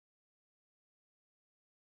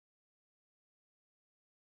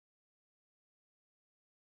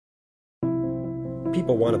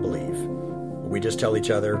People want to believe. We just tell each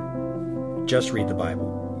other, just read the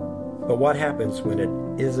Bible. But what happens when it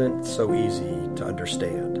isn't so easy to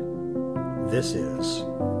understand? This is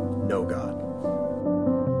Know God.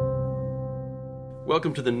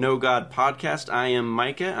 Welcome to the Know God podcast. I am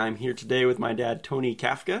Micah. I'm here today with my dad, Tony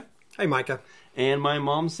Kafka. Hey, Micah. And my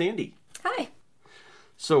mom, Sandy. Hi.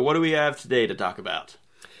 So what do we have today to talk about?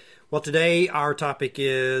 Well, today our topic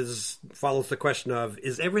follows the question of,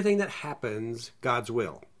 is everything that happens God's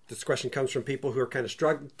will? This question comes from people who are kind of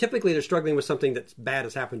struggling. Typically, they're struggling with something that's bad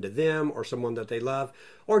has happened to them or someone that they love,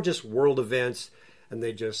 or just world events, and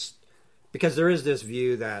because there is this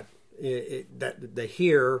view that that they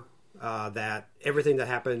hear that everything that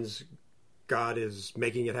happens, God is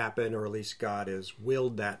making it happen, or at least God has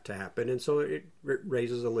willed that to happen, and so it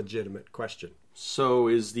raises a legitimate question. So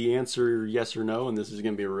is the answer yes or no, and this is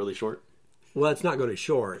going to be really short? Well, it's not going to be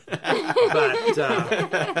short, but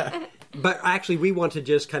actually we want to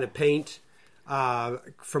just kind of paint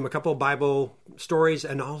from a couple of Bible stories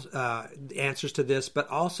and all answers to this, but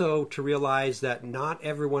also to realize that not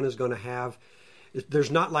everyone is going to have, there's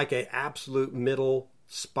not like an absolute middle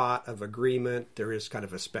spot of agreement. There is kind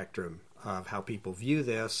of a spectrum of how people view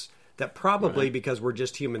this. That probably, right, because we're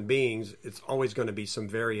just human beings, it's always going to be some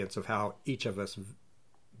variance of how each of us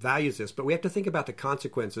values this. But we have to think about the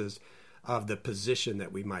consequences of the position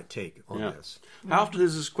that we might take on this. How often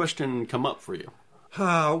does this question come up for you?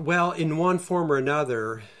 Well, in one form or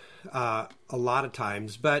another, a lot of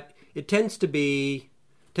times. But it tends to be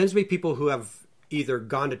people who have either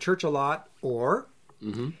gone to church a lot or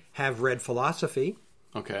have read philosophy.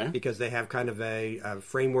 Okay. Because they have kind of a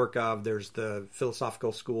framework of, there's the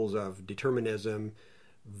philosophical schools of determinism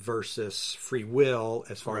versus free will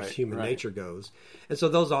as far as human nature goes. And so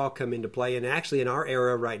those all come into play. And actually in our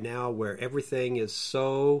era right now where everything is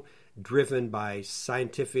so driven by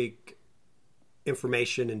scientific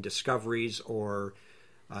information and discoveries or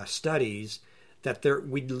studies, that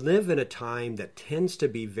we live in a time that tends to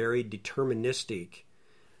be very deterministic.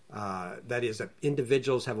 That is, that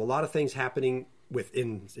individuals have a lot of things happening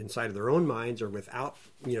inside of their own minds or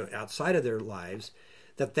outside of their lives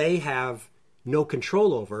that they have no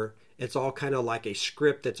control over. It's all kind of like a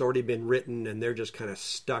script that's already been written, and they're just kind of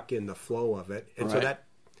stuck in the flow of it. And so that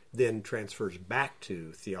then transfers back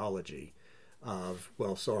to theology of,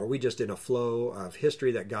 well, so are we just in a flow of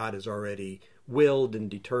history that God has already willed and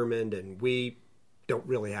determined, and we don't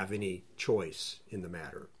really have any choice in the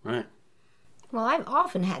matter? Right. Well, I've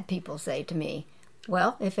often had people say to me,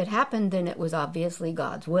 well, if it happened, then it was obviously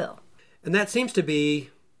God's will. And that seems to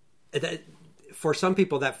be, for some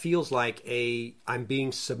people, that feels like I'm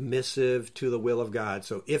being submissive to the will of God.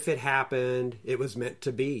 So if it happened, it was meant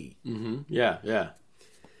to be. Mm-hmm. Yeah.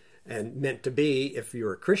 And meant to be, if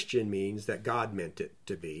you're a Christian, means that God meant it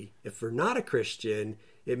to be. If you're not a Christian,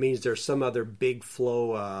 it means there's some other big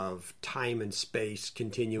flow of time and space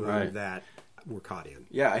continuum that we're caught in.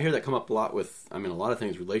 Yeah, I hear that come up a lot with, a lot of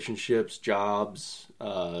things, relationships, jobs,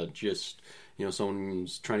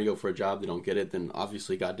 someone's trying to go for a job, they don't get it, then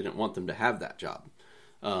obviously God didn't want them to have that job.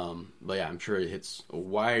 But yeah, I'm sure it hits a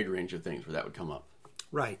wide range of things where that would come up.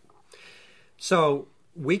 Right. So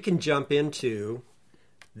we can jump into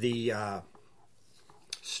the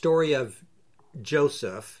story of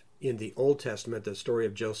Joseph in the Old Testament, the story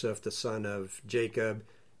of Joseph, the son of Jacob,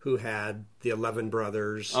 who had the 11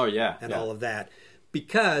 brothers all of that,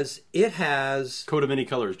 because it has... Coat of many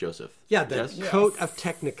colors, Joseph. Yeah, the coat of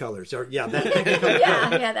Technicolors. That Technicolor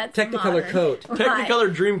coat. That's Technicolor modern. Coat.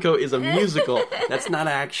 Technicolor Dreamcoat is a musical. That's not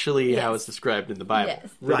actually how it's described in the Bible. Yes.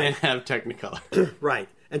 They didn't have Technicolor. Right.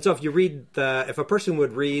 And so if you read if a person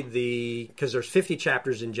would read because there's 50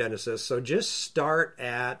 chapters in Genesis, so just start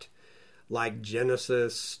at like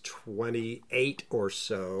Genesis 28 or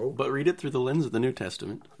so. But read it through the lens of the New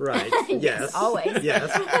Testament. Right. Yes. Always.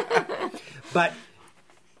 Yes. But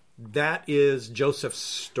that is Joseph's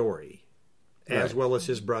story, as well as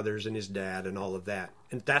his brothers and his dad and all of that.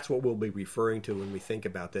 And that's what we'll be referring to when we think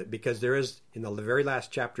about that, because there is, in the very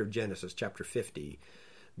last chapter of Genesis, chapter 50,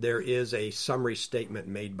 there is a summary statement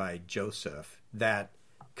made by Joseph that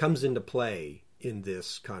comes into play in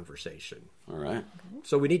this conversation. All right.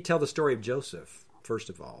 So we need to tell the story of Joseph, first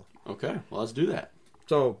of all. Okay, well, let's do that.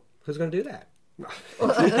 So who's going to do that?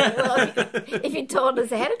 Well, if you told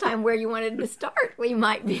us ahead of time where you wanted to start, we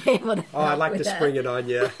might be able to. I'd like to spring it on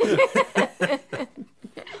you.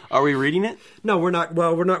 Are we reading it? No, we're not.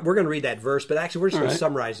 Well, we're not. We're going to read that verse, but actually, we're just going to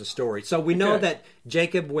summarize the story. So we know that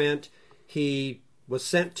Jacob went. He was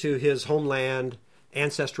sent to his homeland,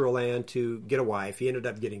 ancestral land, to get a wife. He ended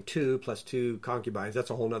up getting 2 plus 2 concubines. That's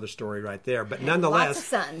a whole other story right there. But nonetheless, lots of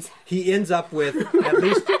sons. He ends up with at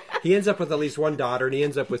least He ends up with at least one daughter, and he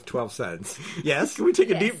ends up with 12 sons. Yes? Can we take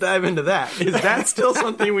a deep dive into that? Is that still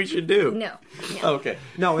something we should do? No. Okay.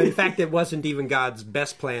 No, in fact, it wasn't even God's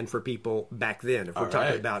best plan for people back then, if we're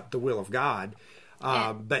talking about the will of God.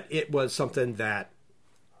 But it was something that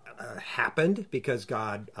happened because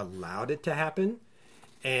God allowed it to happen.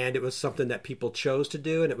 And it was something that people chose to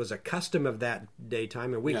do, and it was a custom of that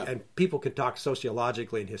daytime. And people could talk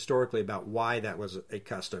sociologically and historically about why that was a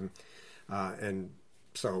custom. And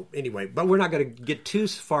so, anyway, but we're not going to get too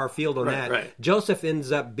far afield on that. Right. Joseph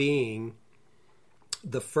ends up being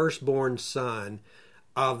the firstborn son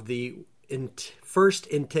of the first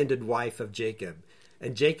intended wife of Jacob.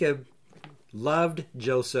 And Jacob loved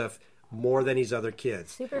Joseph more than his other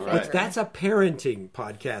kids. Right. That's a parenting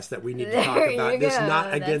podcast that we need to talk about. This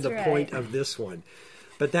not again the point of this one.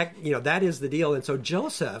 But that is the deal. And so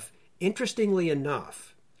Joseph, interestingly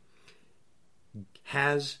enough,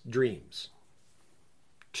 has dreams.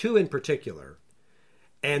 2 in particular.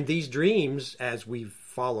 And these dreams, as we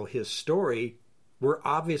follow his story, were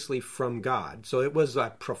obviously from God. So it was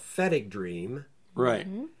a prophetic dream. Right.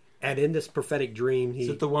 Mm-hmm. And in this prophetic dream, Is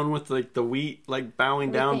it the one with like the wheat like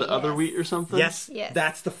bowing down to other wheat or something? Yes,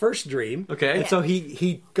 that's the first dream. Okay. And so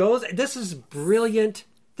he goes. This is brilliant.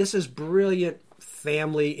 This is brilliant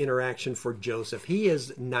family interaction for Joseph. He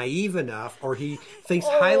is naive enough, or he thinks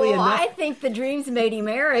highly enough. I think the dreams made him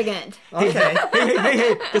arrogant. Okay.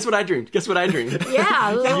 Hey! Guess what I dreamed?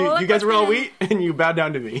 Yeah. You guys were all wheat, and you bowed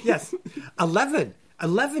down to me. Yes.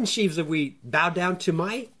 11 sheaves of wheat bow down to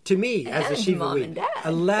me as a sheaf of wheat.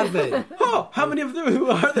 11. Oh, how many of them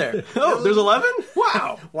are there? Oh, there's 11?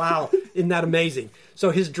 Wow. Wow. Isn't that amazing? So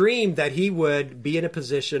his dream that he would be in a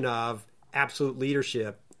position of absolute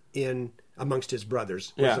leadership amongst his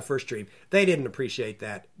brothers was the first dream. They didn't appreciate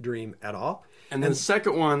that dream at all. And then the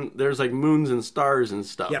second one, there's like moons and stars and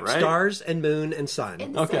stuff, right? Stars and moon and sun.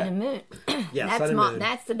 And the sun and moon. Yeah, that's sun and moon.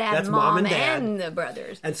 That's the dad That's and mom and dad. and the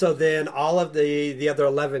brothers. And so then all of the other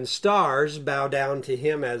 11 stars bow down to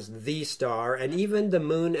him as the star, and even the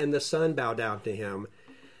moon and the sun bow down to him.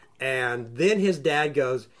 And then his dad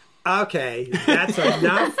goes, okay, that's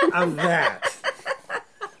enough of that.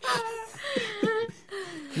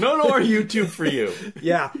 No more YouTube for you.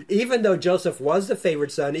 Yeah, even though Joseph was the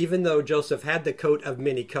favored son, even though Joseph had the coat of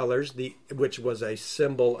many colors, which was a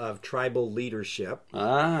symbol of tribal leadership.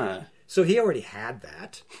 So he already had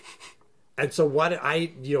that. And so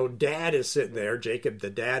Dad is sitting there, Jacob, the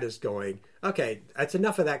dad is going, okay, that's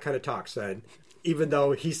enough of that kind of talk, son. Even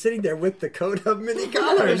though he's sitting there with the coat of many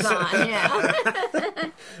colors.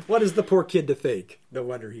 What is the poor kid to think? No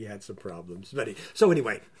wonder he had some problems. So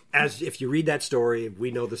anyway, if you read that story, we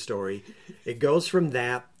know the story. It goes from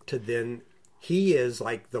that to then he is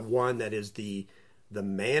like the one that is the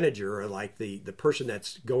manager, or like the person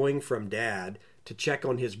that's going from dad to check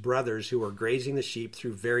on his brothers who are grazing the sheep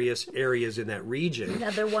through various areas in that region.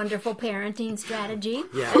 Another wonderful parenting strategy.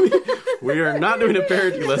 Yeah. We are not doing a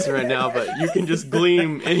parenting lesson right now, but you can just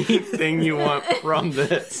glean anything you want from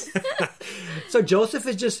this. So Joseph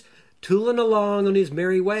is just tooling along on his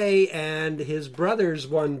merry way, and his brothers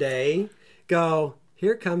one day go,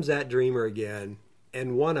 here comes that dreamer again.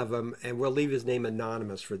 And one of them, and we'll leave his name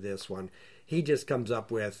anonymous for this one, he just comes up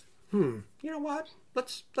with, you know what?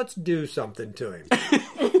 Let's do something to him.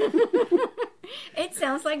 It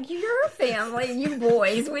sounds like your family, you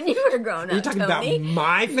boys, when you were growing up. Are you talking Tony. about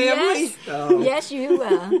my family? Yes, yes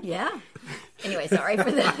you, yeah. Anyway, sorry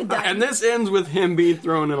for the... And this ends with him being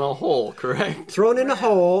thrown in a hole, correct? Thrown in a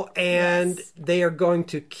hole, and they are going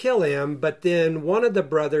to kill him, but then one of the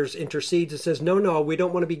brothers intercedes and says, no, we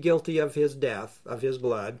don't want to be guilty of his death, of his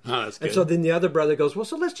blood. Oh, that's good. And so then the other brother goes, well,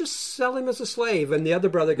 so let's just sell him as a slave. And the other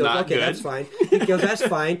brother goes, Not okay, good. that's fine. He goes, that's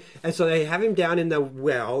fine. And so they have him down in the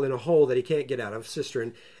well, in a hole that he can't get out of,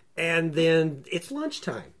 cistern, and then it's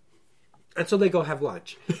lunchtime. And so they go have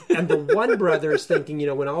lunch. And the one brother is thinking,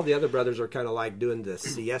 when all the other brothers are kind of like doing the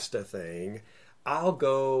siesta thing, I'll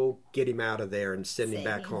go get him out of there and send him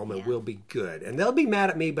back home, and we'll be good. And they'll be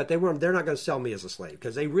mad at me, but they're not going to sell me as a slave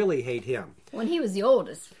because they really hate him. When he was the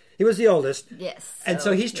oldest. He was the oldest. Yes. And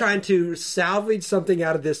so he's trying to salvage something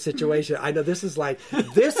out of this situation. I know this is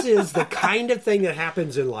the kind of thing that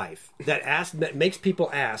happens in life that makes people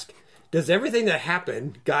ask, does everything that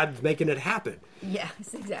happened, God's making it happen?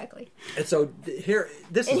 Yes, exactly. And so this is a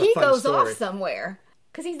fun story. And he goes off somewhere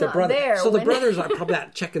because he's not there. So the brothers are probably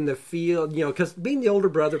out checking the field, because being the older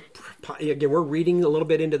brother, again, we're reading a little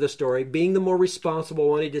bit into the story. Being the more responsible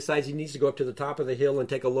one, he decides he needs to go up to the top of the hill and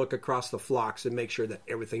take a look across the flocks and make sure that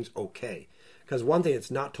everything's okay. Because one thing that's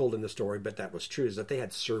not told in the story, but that was true, is that they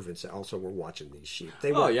had servants that also were watching these sheep.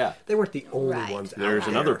 They Oh, weren't, yeah. They weren't the only Right. ones out There's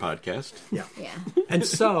there. another podcast. Yeah. Yeah. And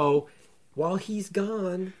so, while he's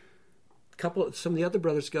gone, some of the other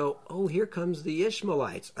brothers go, oh, here comes the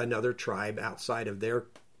Ishmaelites, another tribe outside of their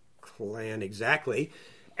clan exactly.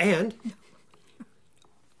 And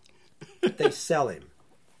they sell him.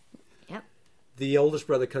 Yep. The oldest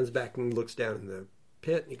brother comes back and looks down in the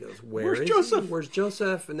pit, and he goes, Where's is Joseph? he? Where's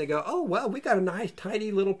Joseph? And they go, oh, well, we got a nice,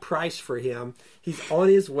 tidy little price for him. He's on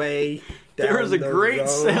his way down There was a the great road.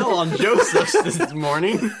 sale on Joseph's this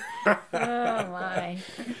morning. Oh my.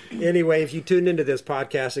 Anyway, if you tuned into this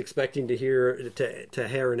podcast expecting to hear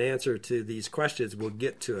an answer to these questions, we'll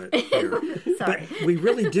get to it here. Sorry. But we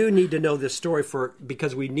really do need to know this story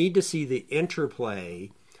because we need to see the interplay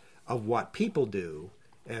of what people do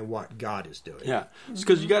and what God is doing. Yeah,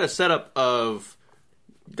 because you got a setup of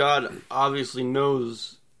God obviously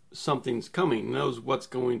knows something's coming, knows what's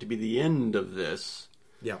going to be the end of this,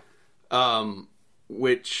 Yeah.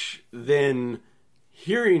 which then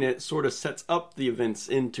hearing it sort of sets up the events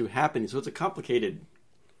into happening. So it's a complicated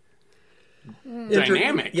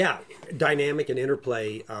dynamic. Dynamic and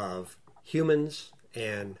interplay of humans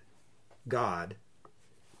and God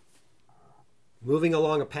moving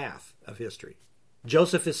along a path of history.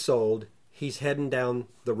 Joseph is sold. He's heading down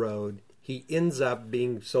the road. He ends up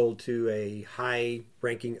being sold to a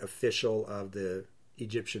high-ranking official of the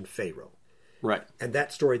Egyptian Pharaoh. Right. And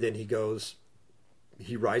that story, then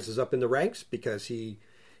he rises up in the ranks because he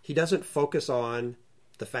doesn't focus on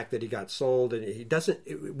the fact that he got sold, and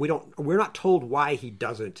we're not told why he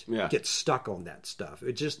doesn't get stuck on that stuff.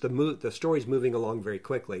 It's just the story's moving along very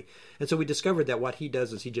quickly. And so we discovered that what he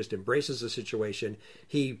does is he just embraces the situation.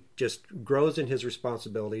 He just grows in his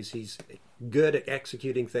responsibilities. He's good at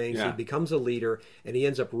executing things. Yeah. He becomes a leader, and he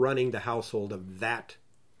ends up running the household of that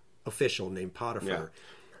official named Potiphar. Yeah.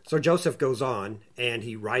 So Joseph goes on, and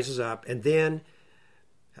he rises up, and then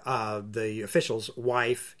the official's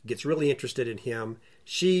wife gets really interested in him.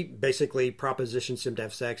 She basically propositions him to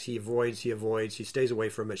have sex. He avoids. He stays away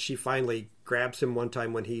from it. She finally grabs him one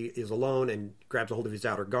time when he is alone and grabs a hold of his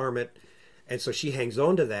outer garment. And so she hangs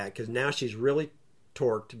on to that because now she's really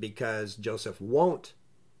torqued because Joseph won't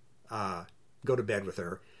go to bed with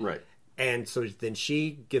her. Right. And so then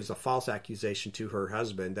she gives a false accusation to her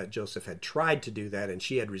husband that Joseph had tried to do that and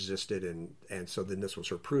she had resisted. And so then this was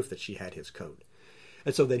her proof that she had his coat.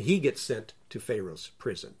 And so then he gets sent to Pharaoh's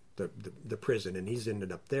prison, the prison, and he's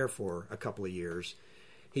ended up there for a couple of years.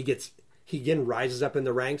 He again rises up in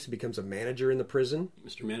the ranks, becomes a manager in the prison.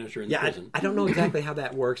 Mr. Manager in the prison. I don't know exactly how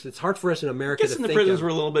that works. It's hard for us in America to Guessing think the prisons of. were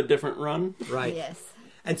a little bit different run. Right. Yes.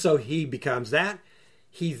 And so he becomes that.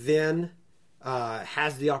 He then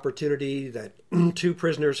has the opportunity that two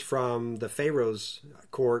prisoners from the Pharaoh's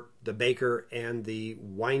court, the baker and the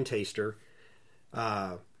wine taster,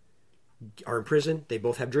 are in prison. They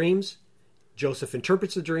both have dreams. Joseph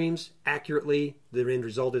interprets the dreams accurately. The end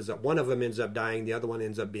result is that one of them ends up dying, the other one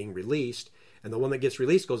ends up being released, and the one that gets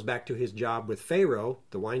released goes back to his job with Pharaoh,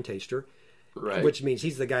 the wine taster, Right. which means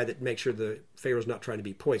he's the guy that makes sure the Pharaoh's not trying to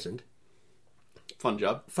be poisoned. Fun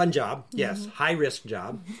job. Fun job, yes, high risk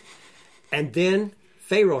job. And then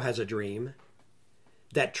Pharaoh has a dream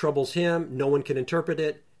that troubles him. No one can interpret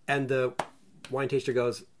it, and the wine taster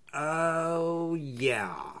goes, "Oh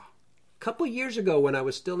yeah. A couple years ago, when I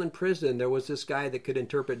was still in prison, there was this guy that could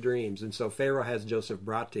interpret dreams." And so Pharaoh has Joseph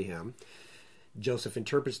brought to him. Joseph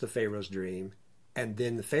interprets the Pharaoh's dream, and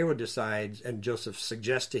then the Pharaoh decides, and Joseph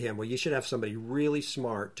suggests to him, well, you should have somebody really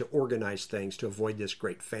smart to organize things to avoid this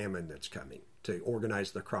great famine that's coming, to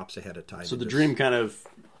organize the crops ahead of time. So the dream kind of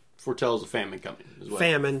foretells a famine coming as well.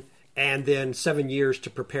 Famine, and then 7 years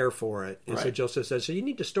to prepare for it. And so Right. Joseph says, so you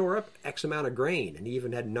need to store up X amount of grain. And he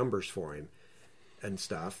even had numbers for him and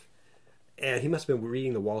stuff. And he must have been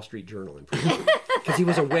reading the Wall Street Journal in prison because he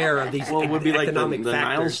was aware of these Well, it would be like the economic Nile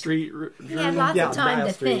factors. Street He had lots of time Nile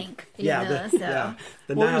to Street. think. You know, so.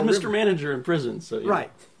 The Well, he Nile was Mr. River. Manager in prison, so Right.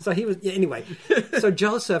 So he was, anyway. So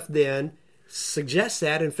Joseph then suggests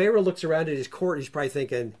that, and Pharaoh looks around at his court, and he's probably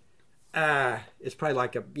thinking, it's probably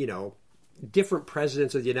like different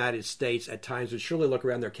presidents of the United States at times would surely look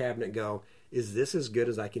around their cabinet and go, is this as good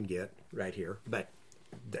as I can get right here? But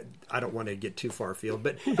I don't want to get too far afield.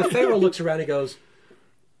 But the Pharaoh looks around and goes,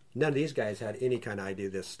 none of these guys had any kind of idea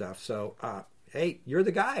of this stuff. So, hey, you're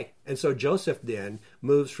the guy. And so Joseph then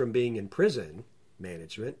moves from being in prison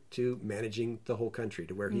management to managing the whole country,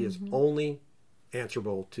 to where he is only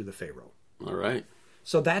answerable to the Pharaoh. All right.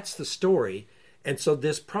 So that's the story. And so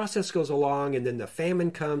this process goes along, and then the famine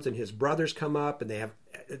comes, and his brothers come up, and they have,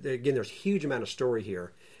 again, there's a huge amount of story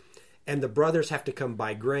here. And the brothers have to come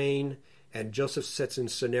buy grain. And Joseph sets in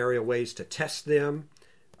scenario ways to test them.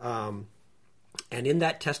 And in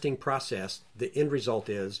that testing process, the end result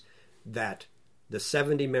is that the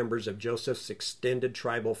 70 members of Joseph's extended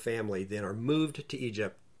tribal family then are moved to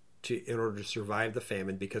Egypt in order to survive the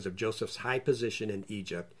famine because of Joseph's high position in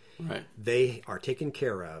Egypt. Right. They are taken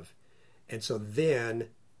care of. And so then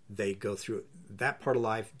they go through that part of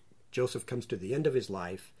life. Joseph comes to the end of his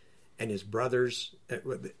life, and his brothers,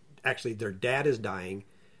 actually their dad is dying.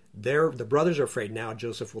 The brothers are afraid now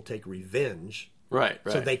Joseph will take revenge. Right.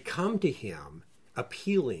 So they come to him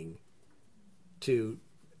appealing to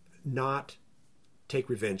not take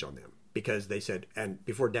revenge on them because they said, and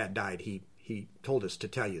before Dad died, he told us to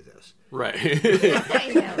tell you this. Right.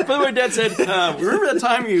 By the way, Dad said, remember that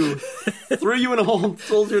time you threw you in a hole and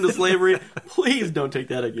sold you into slavery? Please don't take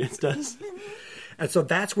that against us. And so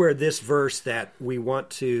that's where this verse that we want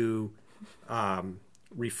to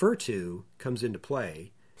refer to comes into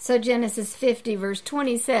play. So Genesis 50 verse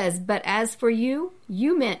 20 says, "But as for you,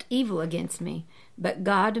 you meant evil against me, but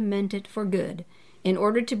God meant it for good, in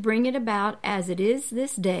order to bring it about as it is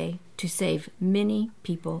this day, to save many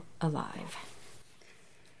people alive."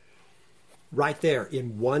 Right there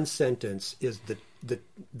in one sentence is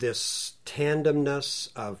this tandemness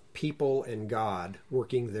of people and God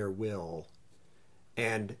working their will.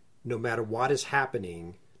 And no matter what is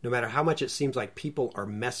happening, no matter how much it seems like people are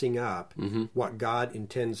messing up what God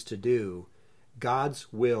intends to do,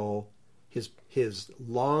 God's will, his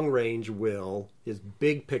long-range will, his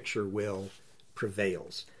big picture will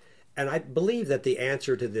prevails. And I believe that the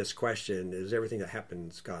answer to this question is everything that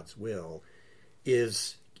happens God's will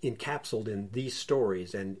is encapsulated in these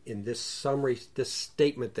stories and in this summary, this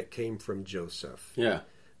statement that came from Joseph. Yeah.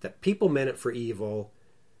 That people meant it for evil,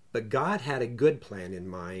 but God had a good plan in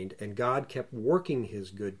mind, and God kept working his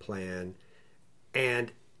good plan,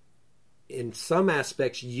 and in some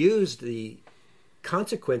aspects used the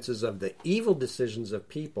consequences of the evil decisions of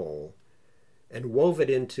people and wove it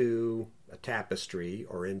into a tapestry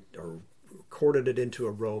or corded it into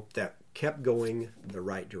a rope that kept going the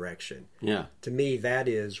right direction. Yeah. To me, that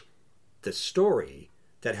is the story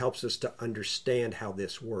that helps us to understand how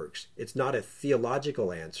this works. It's not a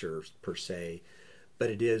theological answer per se, but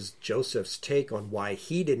it is Joseph's take on why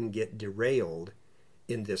he didn't get derailed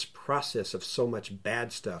in this process of so much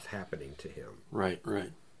bad stuff happening to him. Right,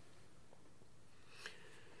 right.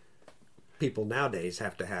 People nowadays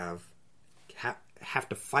have to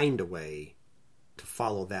find a way to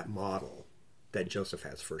follow that model that Joseph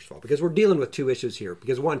has, first of all. Because we're dealing with two issues here.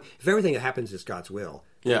 Because one, if everything that happens is God's will,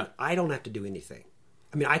 yeah, I don't have to do anything.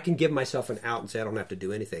 I mean, I can give myself an out and say I don't have to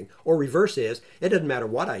do anything. Or reverse is, it doesn't matter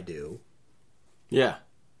what I do. Yeah.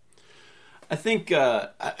 I think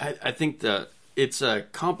I think that it's a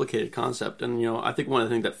complicated concept. And, I think one of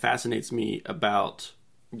the things that fascinates me about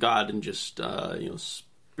God and just,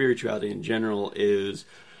 spirituality in general is,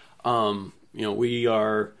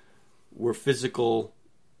 we're physical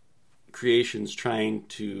creations trying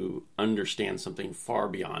to understand something far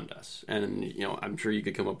beyond us. And, I'm sure you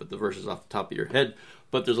could come up with the verses off the top of your head,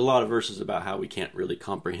 but there's a lot of verses about how we can't really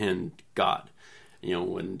comprehend God.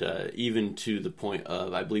 And even to the point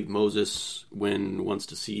of, I believe Moses, when wants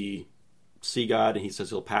to see God, and he says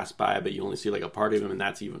he'll pass by, but you only see like a part of him, and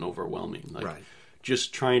that's even overwhelming. Like, right.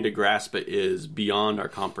 Just trying to grasp it is beyond our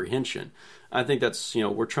comprehension. I think that's,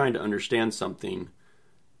 we're trying to understand something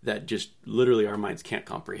that just literally our minds can't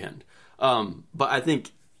comprehend. But I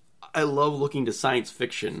think I love looking to science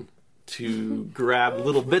fiction to grab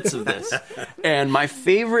little bits of this. And my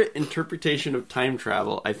favorite interpretation of time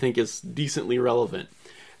travel, I think, is decently relevant.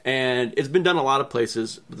 And it's been done a lot of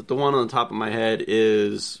places, but the one on the top of my head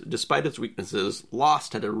is, despite its weaknesses,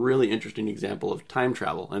 Lost had a really interesting example of time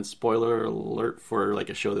travel. And spoiler alert for like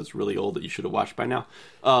a show that's really old that you should have watched by now.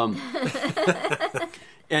 And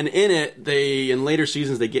in it, in later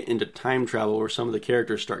seasons, they get into time travel where some of the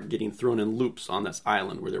characters start getting thrown in loops on this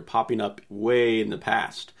island where they're popping up way in the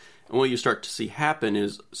past. And what you start to see happen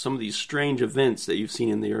is some of these strange events that you've seen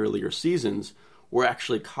in the earlier seasons were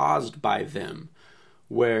actually caused by them,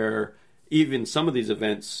 where even some of these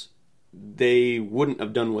events, they wouldn't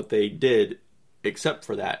have done what they did except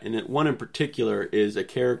for that. And one in particular is a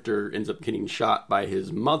character ends up getting shot by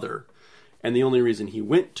his mother. And the only reason he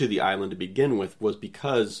went to the island to begin with was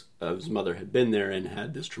because his mother had been there and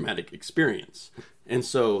had this traumatic experience. And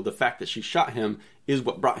so the fact that she shot him is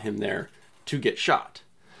what brought him there to get shot.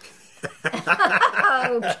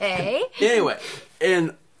 Okay. Anyway,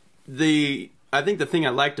 and I think the thing I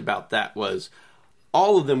liked about that was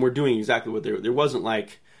all of them were doing exactly what there wasn't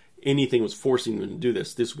like anything was forcing them to do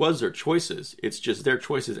this. This was their choices. It's just their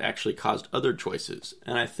choices actually caused other choices.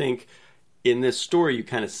 And I think in this story, you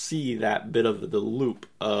kind of see that bit of the loop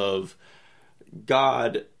of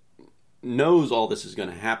God knows all this is going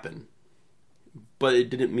to happen, but it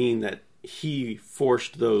didn't mean that he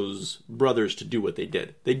forced those brothers to do what they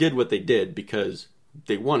did. They did what they did because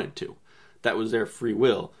they wanted to. That was their free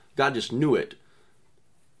will. God just knew it.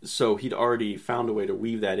 So he'd already found a way to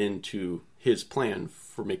weave that into his plan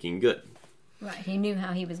for making good. Right. He knew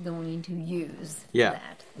how he was going to use Yeah.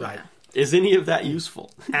 that. Right. Yeah. Is any of that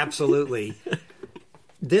useful? Absolutely.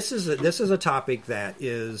 This is a topic that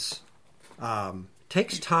is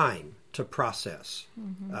takes time to process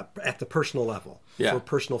at the personal level for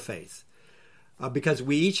personal faith. Because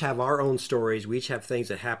we each have our own stories. We each have things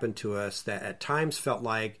that happened to us that at times felt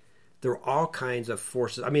like there were all kinds of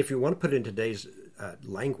forces. I mean, if you want to put it in today's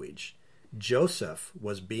language, Joseph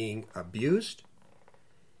was being abused.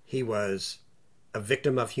 He was a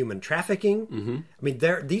victim of human trafficking. Mm-hmm. I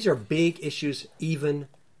mean, these are big issues even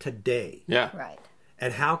today. Yeah. Right.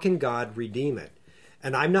 And how can God redeem it?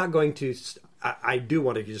 And I'm not going to... I do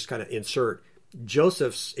want to just kind of insert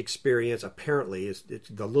Joseph's experience. Apparently, it's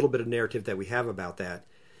the little bit of narrative that we have about that,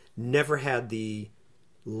 never had the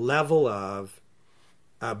level of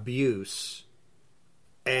abuse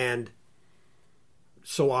and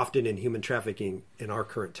so often in human trafficking in our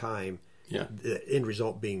current time, the end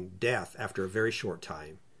result being death after a very short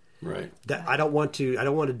time. Right. That I don't want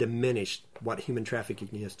to diminish what human trafficking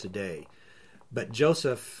is today, but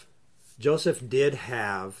Joseph did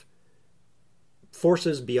have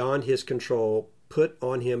forces beyond his control put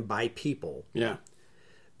on him by people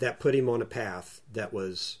that put him on a path that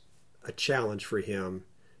was a challenge for him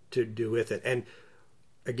to do with it. And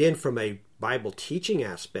again, from a Bible teaching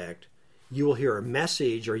aspect, you will hear a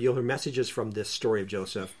message, or you'll hear messages from this story of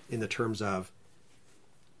Joseph in the terms of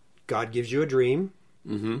God gives you a dream,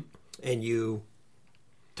 and you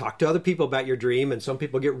talk to other people about your dream, and some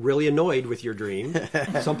people get really annoyed with your dream.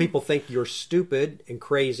 Some people think you're stupid and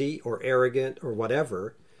crazy or arrogant or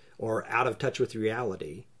whatever, or out of touch with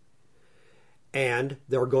reality. And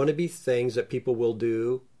there are going to be things that people will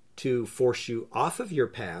do to force you off of your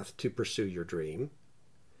path to pursue your dream.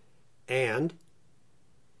 And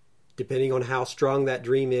depending on how strong that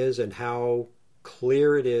dream is and how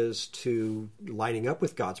clear it is to lining up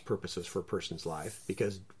with God's purposes for a person's life,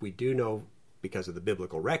 because we do know, because of the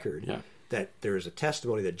biblical record, that there is a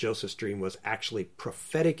testimony that Joseph's dream was actually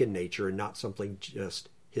prophetic in nature and not something just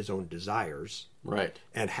his own desires. Right.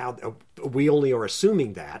 And how we only are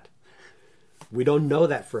assuming that. We don't know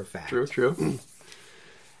that for a fact. True.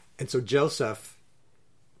 And so Joseph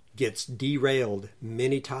gets derailed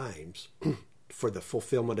many times for the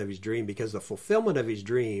fulfillment of his dream, because the fulfillment of his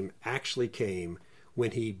dream actually came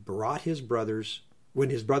when he brought his brothers, when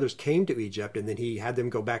his brothers came to Egypt, and then he had them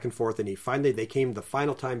go back and forth, and they came the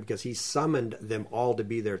final time because he summoned them all to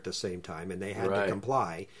be there at the same time, and they had to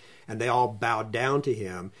comply, and they all bowed down to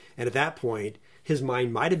him. And at that point, his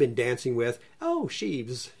mind might have been dancing with, oh,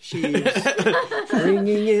 sheaves,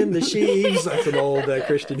 bringing in the sheaves. That's an old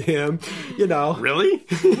Christian hymn, Really?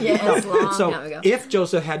 Yes, long so time ago. if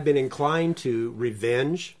Joseph had been inclined to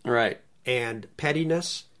revenge Right. and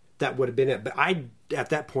pettiness, that would have been it. But I, at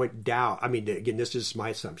that point, doubt. I mean, again, this is my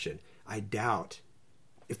assumption. I doubt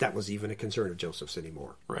if that was even a concern of Joseph's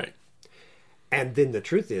anymore. Right. And then the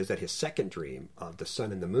truth is that his second dream of the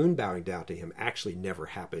sun and the moon bowing down to him actually never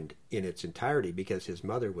happened in its entirety, because his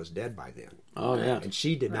mother was dead by then. Oh, yeah. And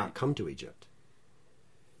she did not come to Egypt.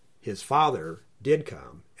 His father did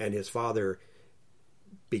come, and his father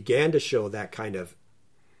began to show that kind of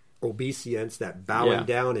obeisance, that bowing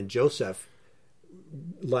down, and Joseph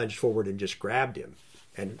lunged forward and just grabbed him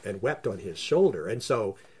and wept on his shoulder. And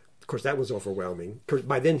so, of course, that was overwhelming. Because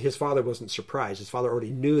by then, his father wasn't surprised. His father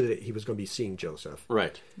already knew that he was going to be seeing Joseph.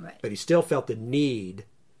 Right. But he still felt the need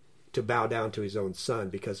to bow down to his own son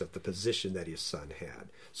because of the position that his son had.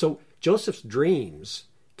 So Joseph's dreams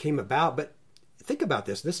came about. But think about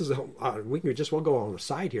this. This is we'll go on the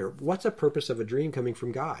side here. What's the purpose of a dream coming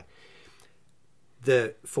from God?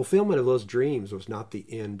 The fulfillment of those dreams was not the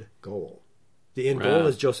end goal. The end goal,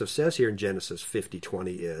 as Joseph says here in Genesis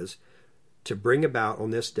 50:20, is to bring about on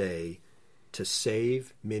this day to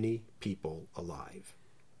save many people alive.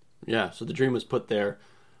 Yeah, so the dream was put there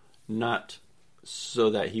not so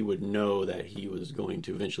that he would know that he was going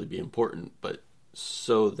to eventually be important, but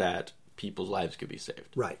so that people's lives could be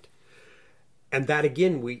saved. Right. And that,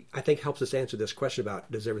 again, I think helps us answer this question about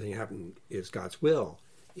does everything happen is God's will.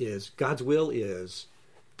 God's will is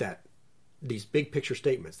that these big picture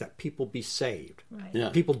statements, that people be saved. Right.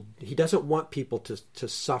 Yeah. He doesn't want people to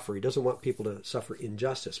suffer. He doesn't want people to suffer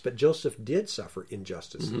injustice. But Joseph did suffer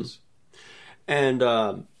injustices. And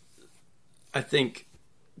I think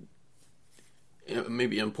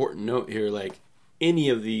maybe an important note here, like any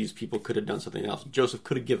of these people could have done something else. Joseph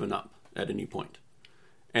could have given up at any point.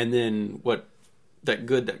 And then what that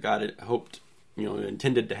good that God had hoped,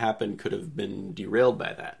 intended to happen could have been derailed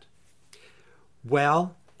by that.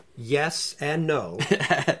 Well, yes and no.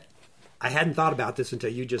 I hadn't thought about this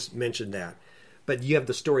until you just mentioned that. But you have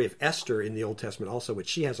the story of Esther in the Old Testament also, which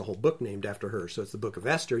she has a whole book named after her. So it's the book of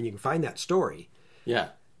Esther, and you can find that story. Yeah.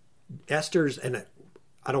 Esther's, and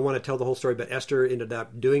I don't want to tell the whole story, but Esther ended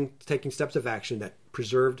up taking steps of action that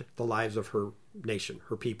preserved the lives of her nation,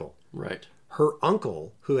 her people. Right. Her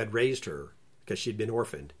uncle, who had raised her, because she'd been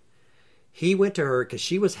orphaned, he went to her because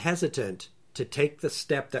she was hesitant to take the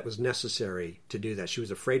step that was necessary to do that. She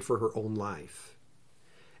was afraid for her own life.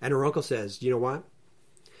 And her uncle says, you know what?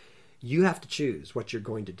 You have to choose what you're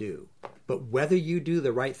going to do. But whether you do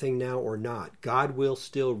the right thing now or not, God will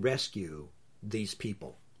still rescue these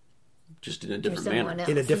people. Just in a different manner.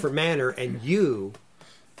 In a different manner, and you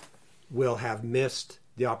will have missed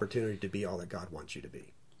the opportunity to be all that God wants you to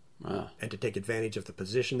be. And to take advantage of the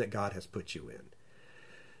position that God has put you in.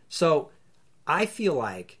 So I feel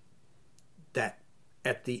like that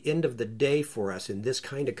at the end of the day for us in this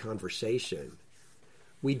kind of conversation,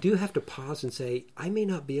 we do have to pause and say, I may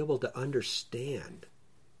not be able to understand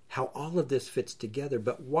how all of this fits together,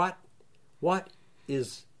 but what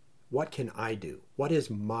can I do? What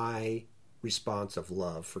is my response of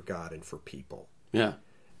love for God and for people? Yeah.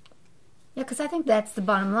 Yeah, because I think that's the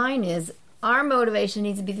bottom line is our motivation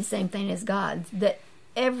needs to be the same thing as God's, that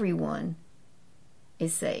everyone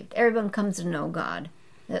is saved. Everyone comes to know God.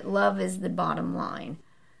 That love is the bottom line.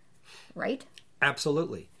 Right?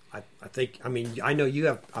 Absolutely. I know you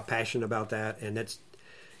have a passion about that, and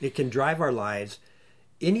it can drive our lives.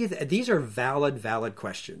 These are valid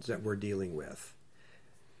questions that we're dealing with.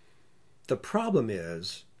 The problem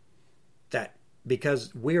is that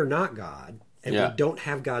because we are not God, and we don't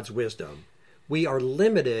have God's wisdom, we are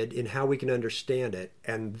limited in how we can understand it,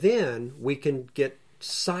 and then we can get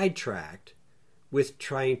sidetracked with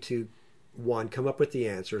trying to, one, come up with the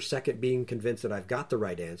answer, second, being convinced that I've got the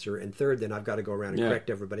right answer, and third, then I've got to go around and correct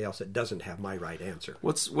everybody else that doesn't have my right answer.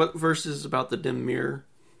 What verse is about the dim mirror?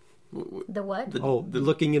 The what? The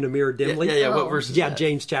looking in a mirror dimly? Yeah. What verse is that?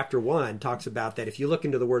 James chapter 1 talks about that. If you look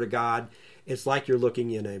into the Word of God, it's like you're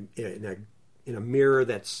looking in a mirror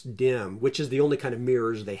that's dim, which is the only kind of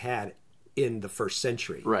mirrors they had in the first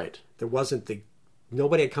century. Right. There wasn't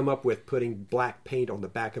nobody had come up with putting black paint on the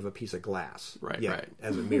back of a piece of glass right.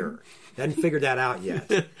 as a mirror. Hadn't figured that out yet.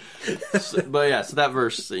 So that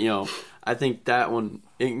verse, I think that one,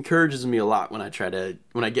 it encourages me a lot when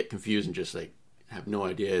I get confused and just like have no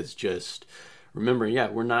idea. It's just remembering,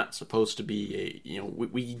 we're not supposed to be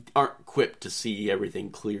we aren't equipped to see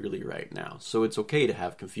everything clearly right now. So it's okay to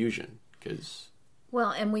have confusion because...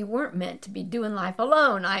 Well, and we weren't meant to be doing life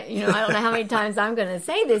alone. I don't know how many times I'm going to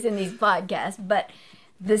say this in these podcasts, but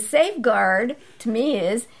the safeguard to me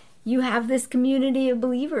is you have this community of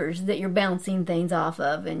believers that you're bouncing things off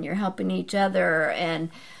of, and you're helping each other and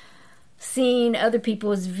seeing other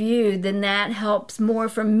people's view. Then that helps more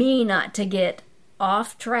for me not to get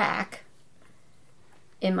off track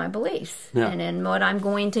in my beliefs and in what I'm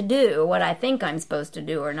going to do, what I think I'm supposed to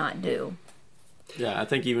do or not do. Yeah, I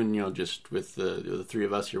think even, just with the three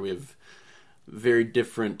of us here, we have very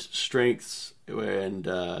different strengths, and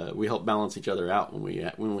we help balance each other out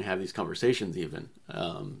when we have these conversations even.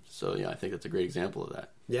 I think that's a great example of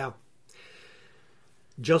that. Yeah.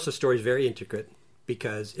 Joseph's story is very intricate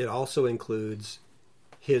because it also includes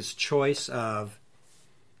his choice of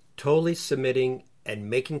totally submitting and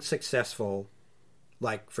making successful,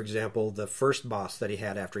 like, for example, the first boss that he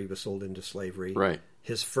had after he was sold into slavery. Right.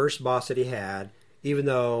 His first boss that he had, even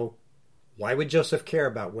though, why would Joseph care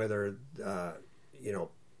about whether,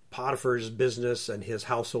 Potiphar's business and his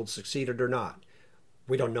household succeeded or not?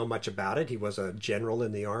 We don't know much about it. He was a general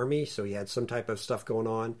in the army, so he had some type of stuff going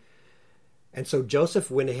on. And so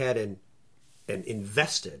Joseph went ahead and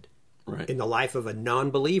invested in the life of a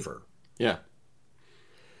non-believer. Yeah.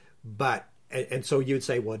 But, and so you'd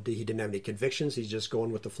say, well, he didn't have any convictions. He's just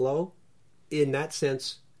going with the flow. In that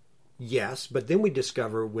sense, yes, but then we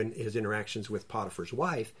discover when his interactions with Potiphar's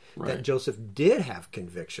wife that Joseph did have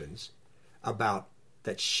convictions about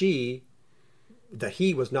that he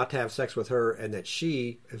was not to have sex with her and that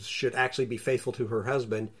she should actually be faithful to her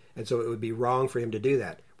husband, and so it would be wrong for him to do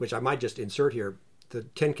that, which I might just insert here. The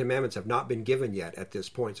Ten Commandments have not been given yet at this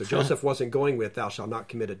point, so Joseph wasn't going with thou shalt not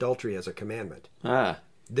commit adultery as a commandment.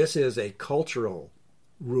 This is a cultural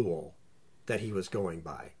rule that he was going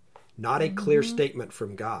by, not a clear statement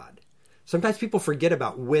from God. Sometimes people forget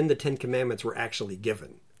about when the Ten Commandments were actually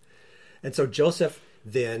given. And so Joseph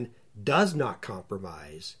then does not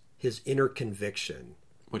compromise his inner conviction.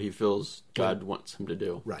 What he feels God wants him to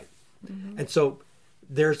do. Right. And so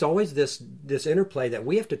there's always this interplay that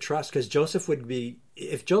we have to trust, because Joseph would be,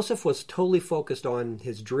 if Joseph was totally focused on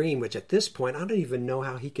his dream, which at this point I don't even know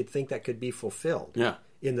how he could think that could be fulfilled. Yeah.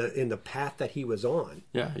 In the path that he was on.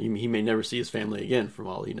 Yeah, he may never see his family again, from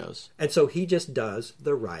all he knows. And so he just does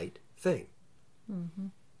the right thing. Mm-hmm.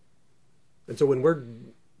 And so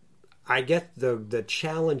I get the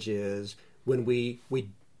challenge is when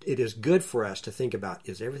it is good for us to think about,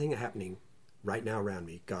 is everything happening right now around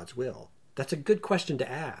me God's will? That's a good question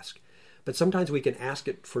to ask. But sometimes we can ask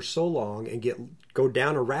it for so long and go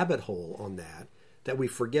down a rabbit hole on that we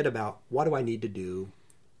forget about, what do I need to do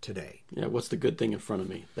today? Yeah, what's the good thing in front of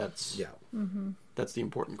me? That's the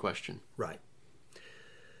important question. Right.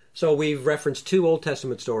 So we've referenced 2 Old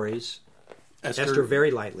Testament stories. Esther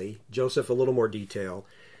very lightly, Joseph a little more detail,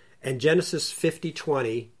 and Genesis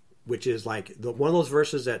 50:20, which is like one of those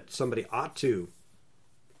verses that somebody ought to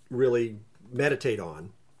really meditate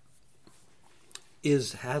on,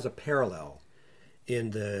 has a parallel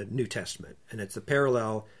in the New Testament, and it's the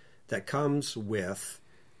parallel that comes with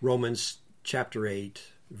Romans chapter 8,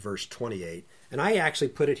 verse 28. And I actually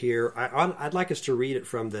put it here. I'd like us to read it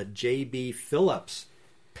from the J.B. Phillips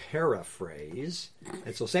paraphrase.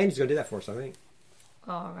 And so Sandy's going to do that for us, I think.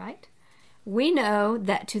 All right. We know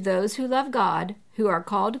that to those who love God, who are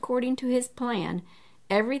called according to his plan,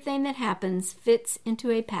 everything that happens fits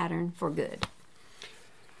into a pattern for good.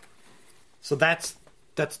 So that's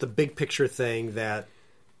the big picture thing, that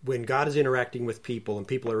when God is interacting with people and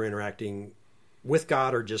people are interacting with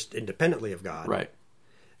God or just independently of God, right,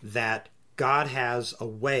 that God has a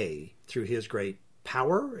way through his great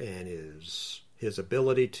power and his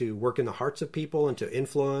ability to work in the hearts of people and to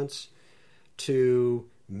influence, to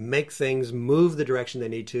make things move the direction they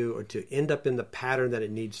need to, or to end up in the pattern that it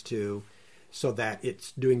needs to, so that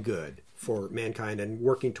it's doing good for mankind and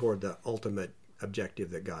working toward the ultimate objective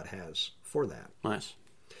that God has for that. Nice.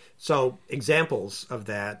 So examples of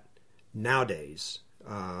that nowadays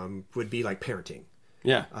would be like parenting.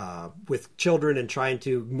 Yeah. With children and trying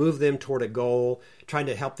to move them toward a goal, trying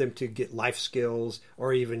to help them to get life skills,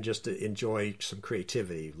 or even just to enjoy some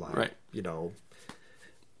creativity, like, right,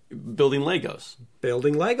 building Legos,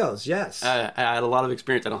 yes. I had a lot of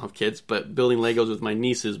experience. I don't have kids, but building Legos with my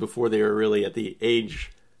nieces before they were really at the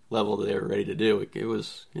age level that they were ready to do. It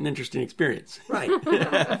was an interesting experience. Right.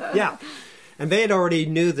 Yeah. And they had already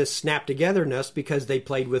knew the snap togetherness because they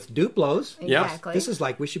played with Duplos. Exactly. This is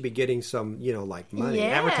like, we should be getting some, money,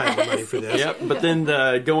 advertising money for this. Yep. But then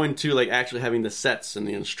going to like actually having the sets and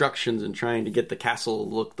the instructions and trying to get the castle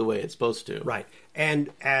look the way it's supposed to. Right.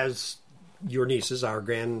 And as your nieces, our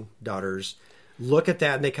granddaughters, look at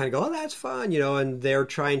that and they kind of go, oh, that's fun, and they're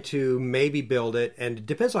trying to maybe build it. And it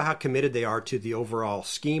depends on how committed they are to the overall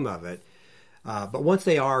scheme of it. But once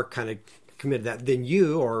they are kind of committed to that, then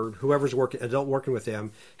you or whoever's adult working with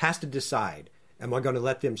them has to decide, am I going to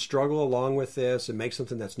let them struggle along with this and make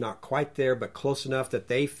something that's not quite there but close enough that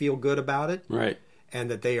they feel good about it, right, and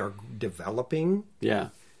that they are developing? Yeah.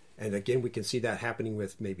 And again, we can see that happening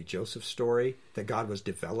with maybe Joseph's story, that God was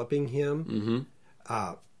developing him.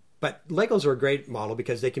 Mm-hmm. But Legos are a great model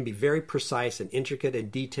because they can be very precise and intricate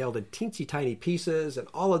and detailed and teensy tiny pieces and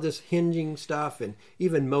all of this hinging stuff and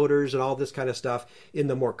even motors and all this kind of stuff in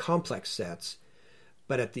the more complex sets.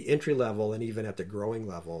 But at the entry level and even at the growing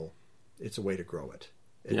level, it's a way to grow it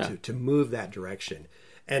and to move that direction.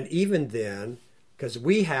 And even then, because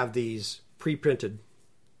we have these pre-printed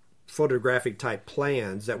photographic type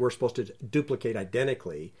plans that we're supposed to duplicate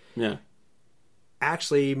identically. Yeah.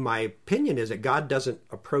 Actually, my opinion is that God doesn't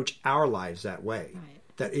approach our lives that way.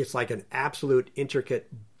 Right. That it's like an absolute intricate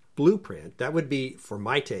blueprint. That would be, for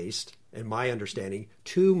my taste and my understanding,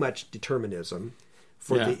 too much determinism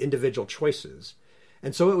for the individual choices.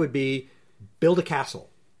 And so it would be, build a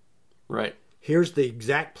castle. Right. Here's the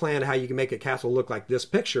exact plan how you can make a castle look like this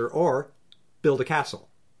picture, or build a castle.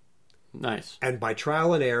 Nice. And by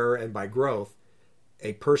trial and error and by growth,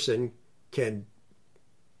 a person can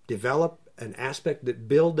develop an aspect that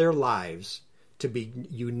build their lives to be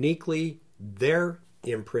uniquely their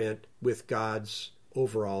imprint with God's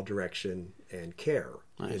overall direction and care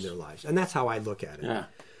in their lives. And that's how I look at it. Yeah,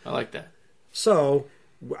 I like that. So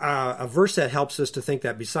a verse that helps us to think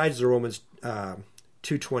that, besides the Romans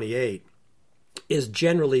 2:28, is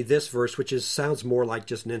generally this verse, which sounds more like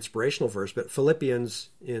just an inspirational verse, but Philippians,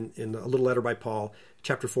 in a little letter by Paul,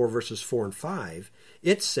 chapter 4, verses 4 and 5,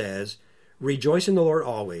 it says, rejoice in the Lord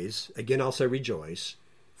always. Again, I'll say rejoice,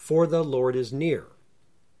 for the Lord is near.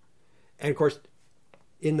 And of course,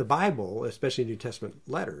 in the Bible, especially New Testament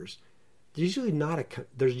letters,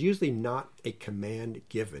 there's usually not a command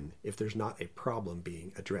given if there's not a problem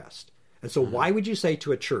being addressed. And so why would you say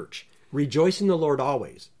to a church, rejoice in the Lord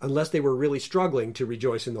always, unless they were really struggling to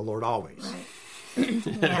rejoice in the Lord always?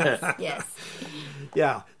 Right. Yes.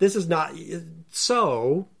 Yeah, this is not...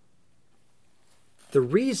 So, the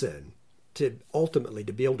reason to ultimately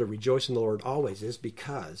to be able to rejoice in the Lord always is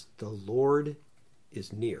because the Lord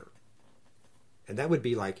is near. And that would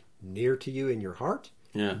be like near to you in your heart,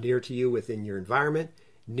 near to you within your environment,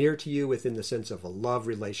 near to you within the sense of a love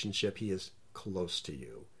relationship. He is close to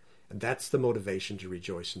you. And that's the motivation to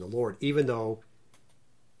rejoice in the Lord, even though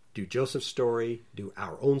do Joseph's story, do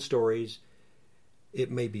our own stories, it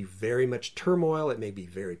may be very much turmoil, it may be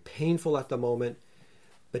very painful at the moment,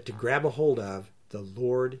 but to grab a hold of the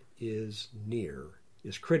Lord is near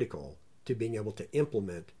is critical to being able to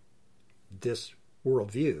implement this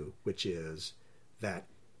worldview, which is that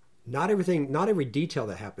not every detail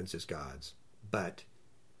that happens is God's, but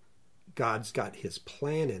God's got his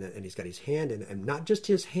plan in it, and he's got his hand in it, and not just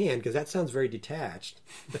his hand, because that sounds very detached,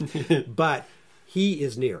 but he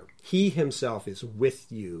is near. He himself is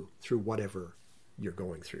with you through whatever you're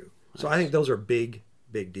going through. So I think those are big,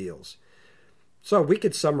 big deals. So we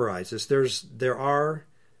could summarize this. There are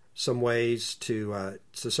some ways to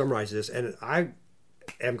summarize this, and I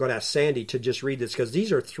am going to ask Sandy to just read this, because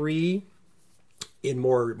these are three, in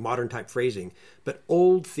more modern type phrasing, but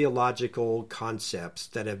old theological concepts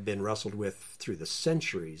that have been wrestled with through the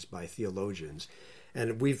centuries by theologians.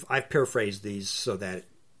 And I've paraphrased these so that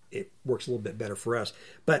it works a little bit better for us.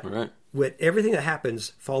 But with everything that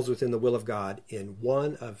happens falls within the will of God in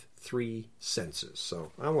one of three senses.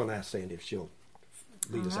 So I want to ask Sandy if she'll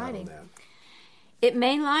lead us out on that. It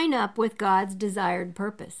may line up with God's desired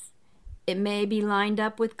purpose. It may be lined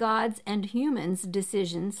up with God's and humans'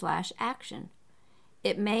 decision/action.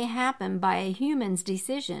 It may happen by a human's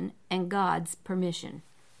decision and God's permission.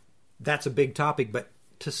 That's a big topic, but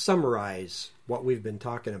to summarize what we've been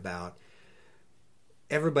talking about,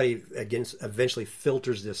 everybody eventually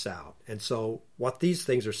filters this out. And so what these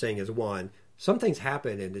things are saying is, one, some things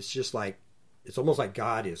happen and it's just like, it's almost like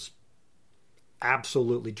God is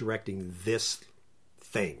absolutely directing this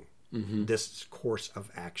thing, this course of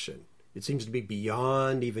action. It seems to be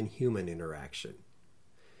beyond even human interaction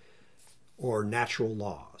or natural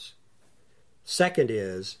laws. Second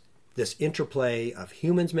is this interplay of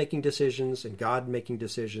humans making decisions and God making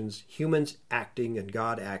decisions, humans acting and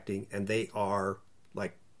God acting, and they are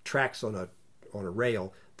like tracks on a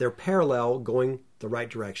rail. They're parallel, going the right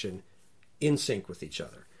direction, in sync with each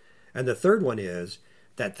other. And the third one is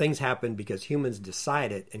that things happen because humans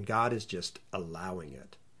decide it and God is just allowing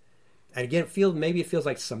it. And again, maybe it feels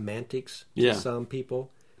like semantics to some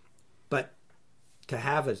people, but to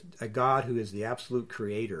have a God who is the absolute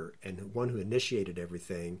creator and one who initiated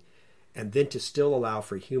everything, and then to still allow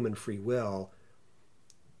for human free will,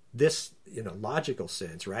 this, in a logical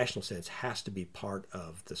sense, rational sense, has to be part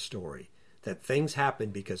of the story. That things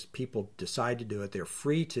happen because people decide to do it, they're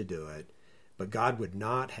free to do it, but God would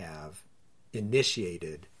not have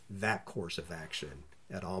initiated that course of action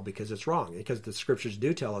at all because it's wrong. Because the scriptures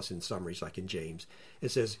do tell us in summaries, like in James,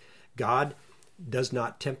 it says, God does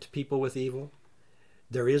not tempt people with evil.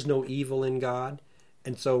 There is no evil in God.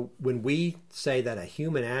 And so when we say that a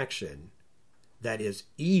human action that is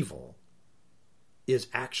evil is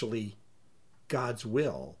actually God's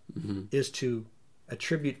will, is to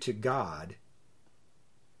attribute to God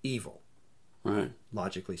evil, right?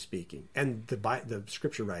 Logically speaking. And the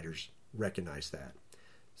scripture writers recognize that.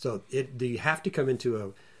 So you have to come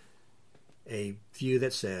into a view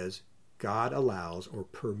that says God allows or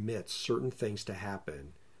permits certain things to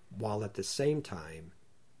happen while at the same time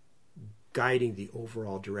guiding the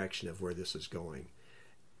overall direction of where this is going.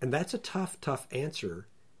 And that's a tough answer,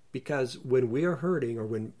 because when we are hurting or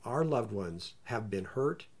when our loved ones have been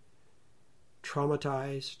hurt,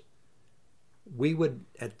 traumatized, we would,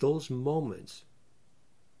 at those moments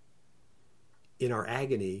in our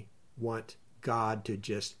agony, want God to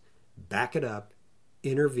just back it up,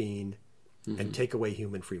 intervene, and take away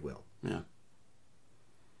human free will. Yeah.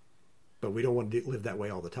 But we don't want to live that way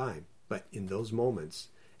all the time. But in those moments,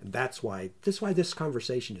 and that's why this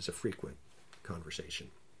conversation is a frequent conversation.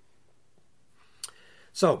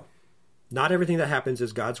 So, not everything that happens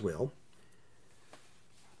is God's will,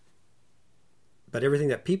 but everything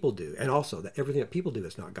that people do, and also that everything that people do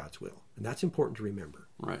is not God's will. And that's important to remember.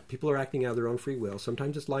 Right. People are acting out of their own free will.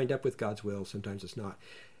 Sometimes it's lined up with God's will, sometimes it's not.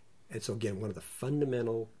 And so again, one of the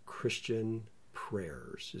fundamental Christian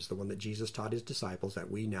prayers is the one that Jesus taught his disciples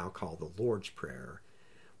that we now call the Lord's Prayer.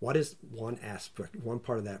 What is one aspect, one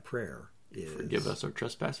part of that prayer is... Forgive us our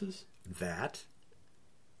trespasses? That...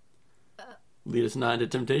 Lead us not into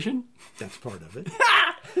temptation. That's part of it.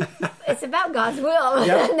 It's about God's will.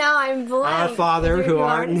 Yep. Now I'm blank. Our Father who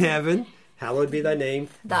art in heaven, hallowed be thy name.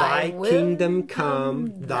 Thy kingdom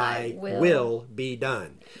come, thy will be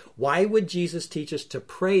done. Why would Jesus teach us to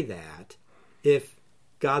pray that if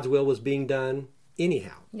God's will was being done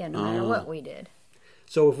anyhow? Yeah, no matter what we did.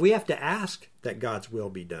 So if we have to ask that God's will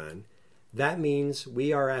be done, that means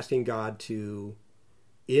we are asking God to,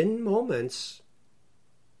 in moments,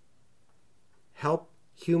 help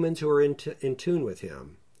humans who are in tune with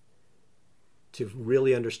him to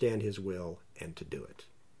really understand his will and to do it.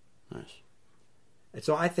 Nice. And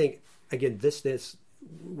so I think, again, this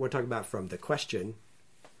we're talking about from the question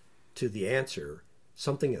to the answer,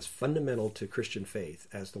 something as fundamental to Christian faith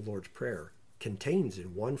as the Lord's Prayer contains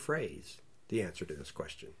in one phrase the answer to this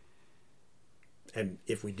question. And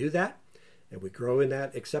if we do that, and we grow in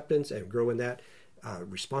that acceptance and grow in that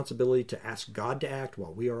responsibility to ask God to act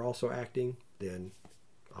while we are also acting, then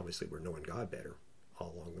obviously we're knowing God better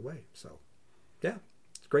all along the way. So, yeah,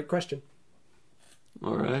 it's a great question.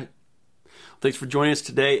 All right. Thanks for joining us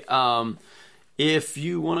today. If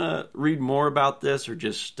you want to read more about this or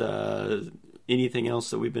just anything else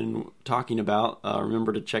that we've been talking about,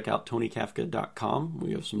 remember to check out TonyKafka.com.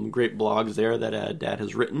 We have some great blogs there that Dad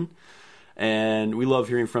has written. And we love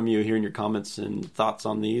hearing from you, hearing your comments and thoughts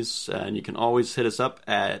on these. And you can always hit us up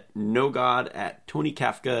at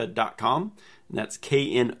knowgod@TonyKafka.com. And that's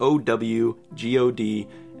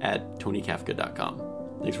KNOWGOD@TonyKafka.com.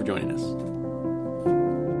 Thanks for joining us.